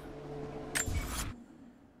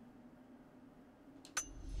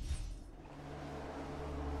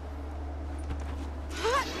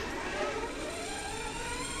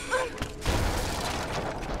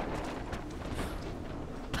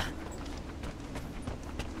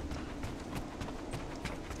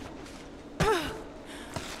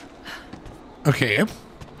 Oké.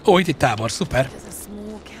 Ó, itt egy tábor, szuper.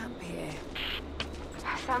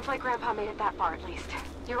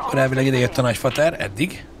 Akkor elvileg ide jött a nagyfater,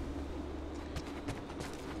 eddig.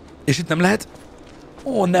 És itt nem lehet...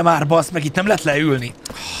 Ó, nem már, bassz, meg itt nem lehet leülni.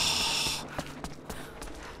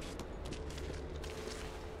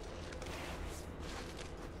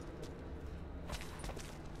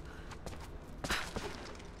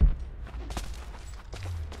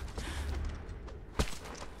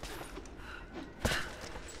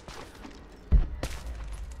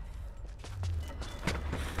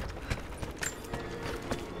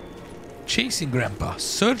 Chasing Grandpa.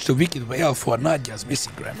 Search the wicked veil for Nadia's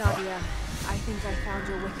missing grandpa. Nadia, I think I found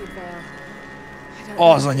your wicked veil. I don't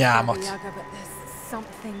know Az anyámat. Baba Yaga, but there's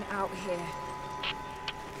something out here.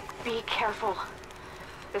 Be careful.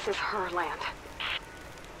 This is her land.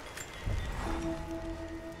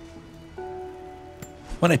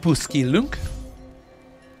 Van egy plusz skillünk.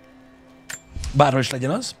 Bárhol is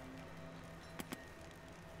legyen az.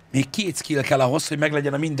 Még 2 skill kell ahhoz, hogy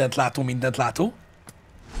meglegyen a mindent látó.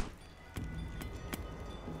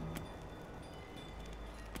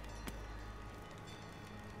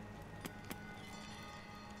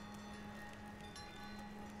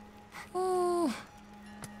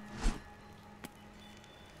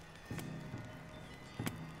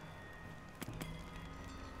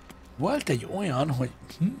 Volt egy olyan, hogy...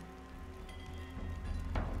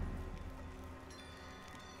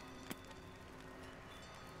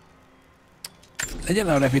 Legyen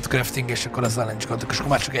a rapid crafting, és akkor azzal nincs gondok, és akkor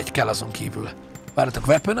már csak egy kell azon kívül. Várjatok,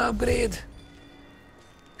 weapon upgrade?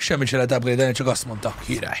 Semmit se lehet upgrade-elni, csak azt mondta,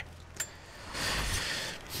 király.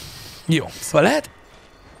 Jó, szóval lehet?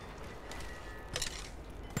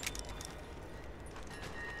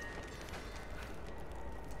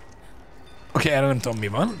 Oké, erről nem tudom mi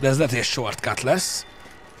van, de ez lehet, hogy egy shortcut lesz.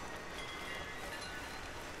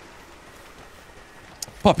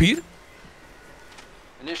 Papír.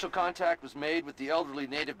 Initial contact was made with the elderly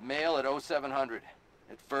native male at 0700.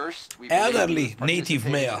 At first, we elderly native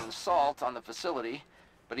male an assault on the facility,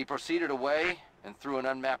 but he proceeded away and through an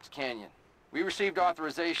unmapped canyon. We received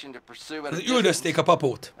authorization to pursue at a üldözték a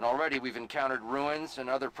papót. and already we've encountered ruins and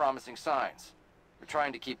other promising signs. We're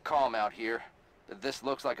trying to keep calm out here, but this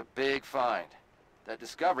looks like a big find. That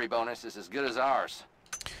discovery bonus is as good as ours.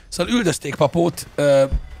 Szóval üldözték papót,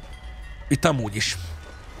 itt amúgy is.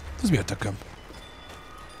 Ez mi a tököm?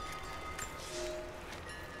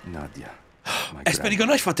 Nadia. Ez pedig a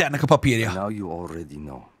nagyfaternek a papírja. Now you already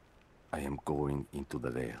know. I am going into the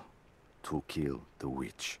Vale to kill the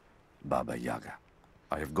witch, Baba Yaga.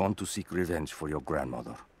 I have gone to seek revenge for your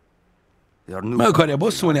grandmother. Meg akarja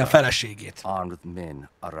bosszulni a feleségét. Armed men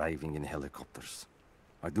arriving in helicopters.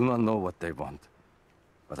 I do not know what they want,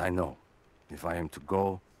 but I know if I am to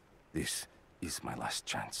go, this is my last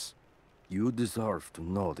chance. You deserve to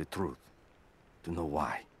know the truth, to know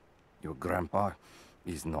why. Your grandpa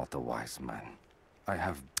is not a wise man. I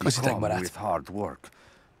have become with hard work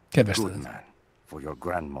a good man for your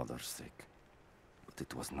grandmother's sake, but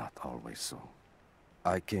it was not always so.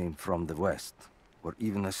 I came from the west, where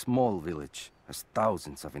even a small village has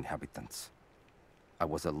thousands of inhabitants. I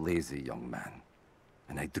was a lazy young man,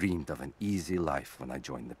 and I dreamed of an easy life when I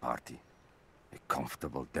joined the party. A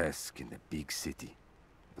comfortable desk in the big city.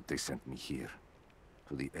 But they sent me here,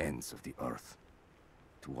 to the ends of the earth,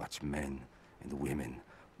 to watch men and women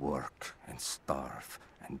work and starve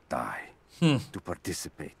and die, to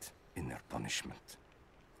participate in their punishment.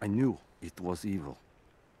 I knew it was evil,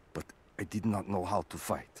 but I did not know how to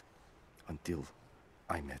fight until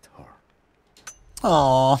I met her.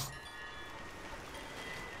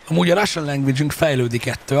 Amúgy a Russian language-ünk fejlődik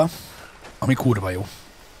ettől, ami kurva jó.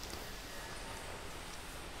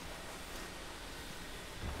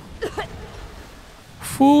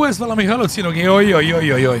 Fú, ez valami halucinogén,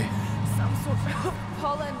 jaj. Some sort of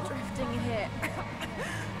pollen drifting in here.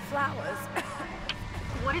 Flowers.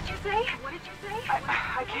 What did you say? What did you say?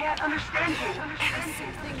 I can't understand you.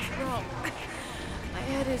 Something's wrong. My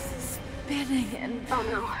head is spinning and... Oh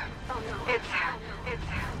no.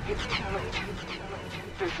 It's too late.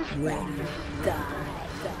 This is When you die.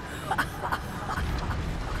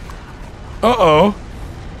 Uh-oh.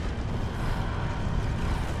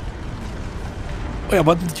 Olyan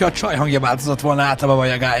volt, mintha a csaj hangja változott volna át a Baba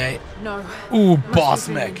Yagájai. No. Bassz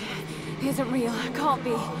meg! Isn't real. Can't be.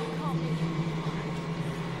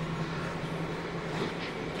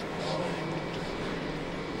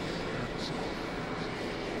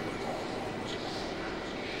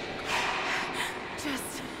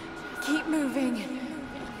 Just keep moving.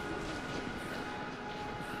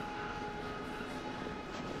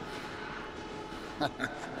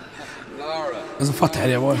 Ez a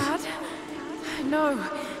faterje volt. Dad? No,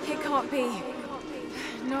 it can't be.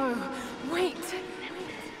 No, wait.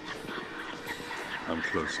 I'm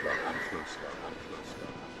close, love. I'm close.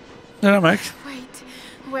 De remek. Wait,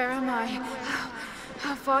 where am I?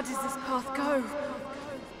 How far does this path go?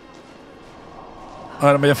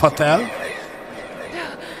 Arra megy a fater.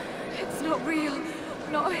 It's not real.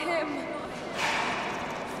 Not him.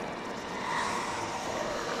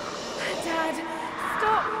 Dad,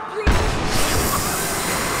 stop, please.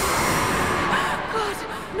 God,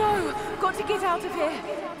 no. Got to get out of here.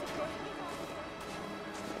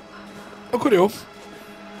 Akkor jó.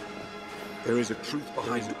 There is a truth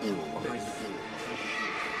behind all.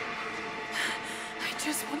 I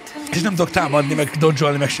just want to leave. És nem tudok támadni, meg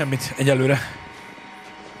dodge-olni, meg semmit egyelőre.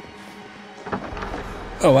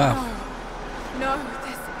 Oh, wow. No,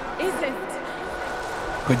 this isn't.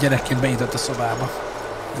 Akkor gyerekként benyitott a szobába.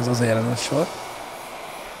 Ez az a jelenet sor.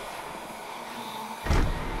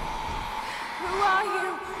 Who are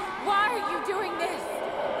you? Why are you doing this?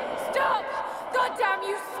 Stop! God damn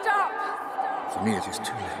you, stop! For me, it is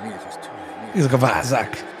too late. Ezek a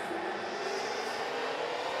vázák.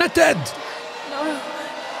 Ne tedd! No, don't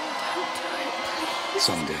do it, please.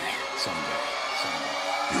 Someday.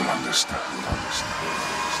 You'll understand.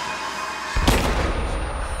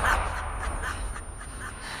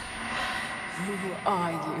 Who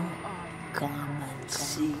are you? Come and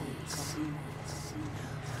see.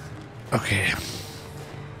 Oké.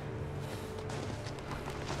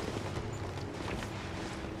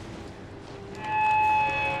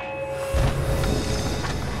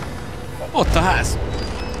 Ott a ház.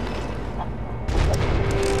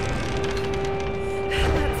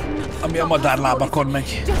 Ami a madárlábakon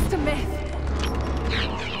megy. Just a myth.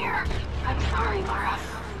 I'm sorry, Lara.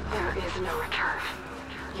 There is no return.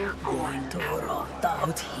 You're Going to rot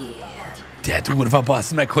out here. De durva,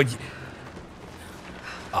 bassz meg, hogy...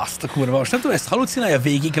 Azt a kurva. Most nem tudom, ezt halucinálja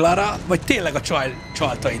végig Lara, vagy tényleg a csaj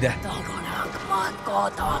csalta ide?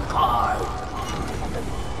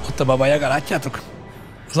 Ott a Baba Yaga, látjátok?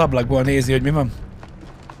 Az ablakból nézi, hogy mi van.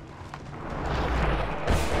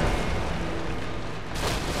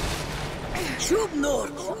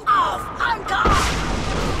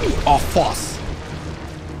 A fasz!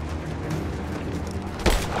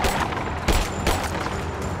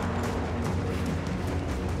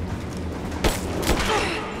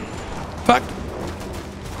 Fuck!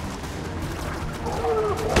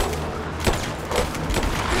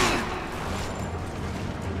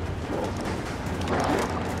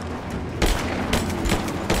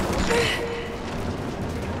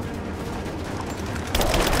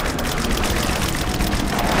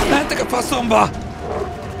 Mentek a faszomba!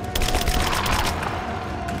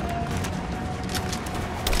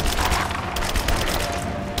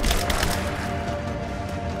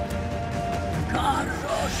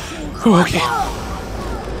 Okay.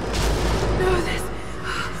 No, this...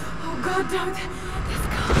 Oh, God, don't. This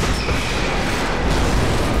can't...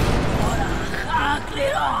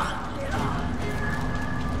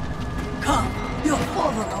 Come, your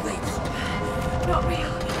father awaits. Not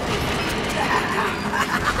real.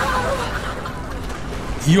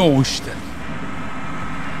 Jó Isten!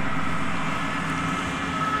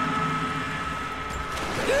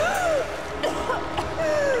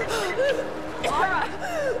 Lara!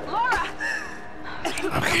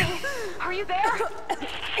 Okay. Are you there?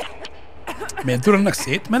 Miért durrannak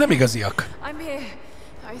szét? Mert nem igaziak. I'm here,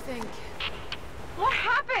 I think. What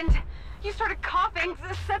happened? You started coughing,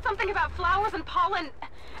 said something about flowers and pollen,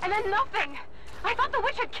 and then nothing. I thought the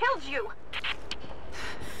witch had killed you.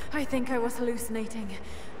 I think I was hallucinating.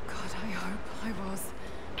 God, I hope I was.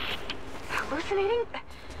 Hallucinating?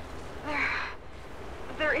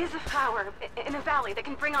 There is a flower in a valley that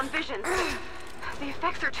can bring on visions. The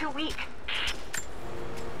effects are too weak.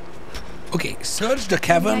 Okay, search the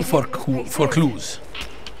cavern for clues.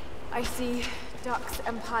 I see ducts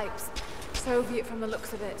and pipes. Soviet from the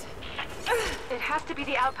looks of it. It has to be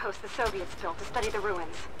the outpost the Soviets built to study the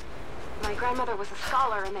ruins. My grandmother was a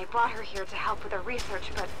scholar and they brought her here to help with her research,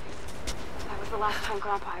 but that was the last time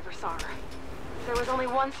Grandpa ever saw her. There was only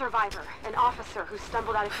one survivor, an officer who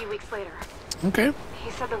stumbled out a few weeks later. Okay.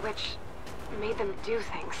 He said the witch made them do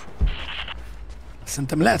things.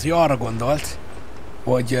 Szerintem lehet, hogy arra gondolt,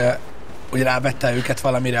 hogy rávette őket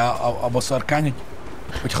valamire a boszorkány,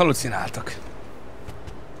 hogy halucináltak.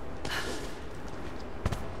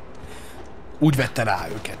 Úgy vette rá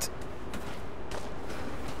őket.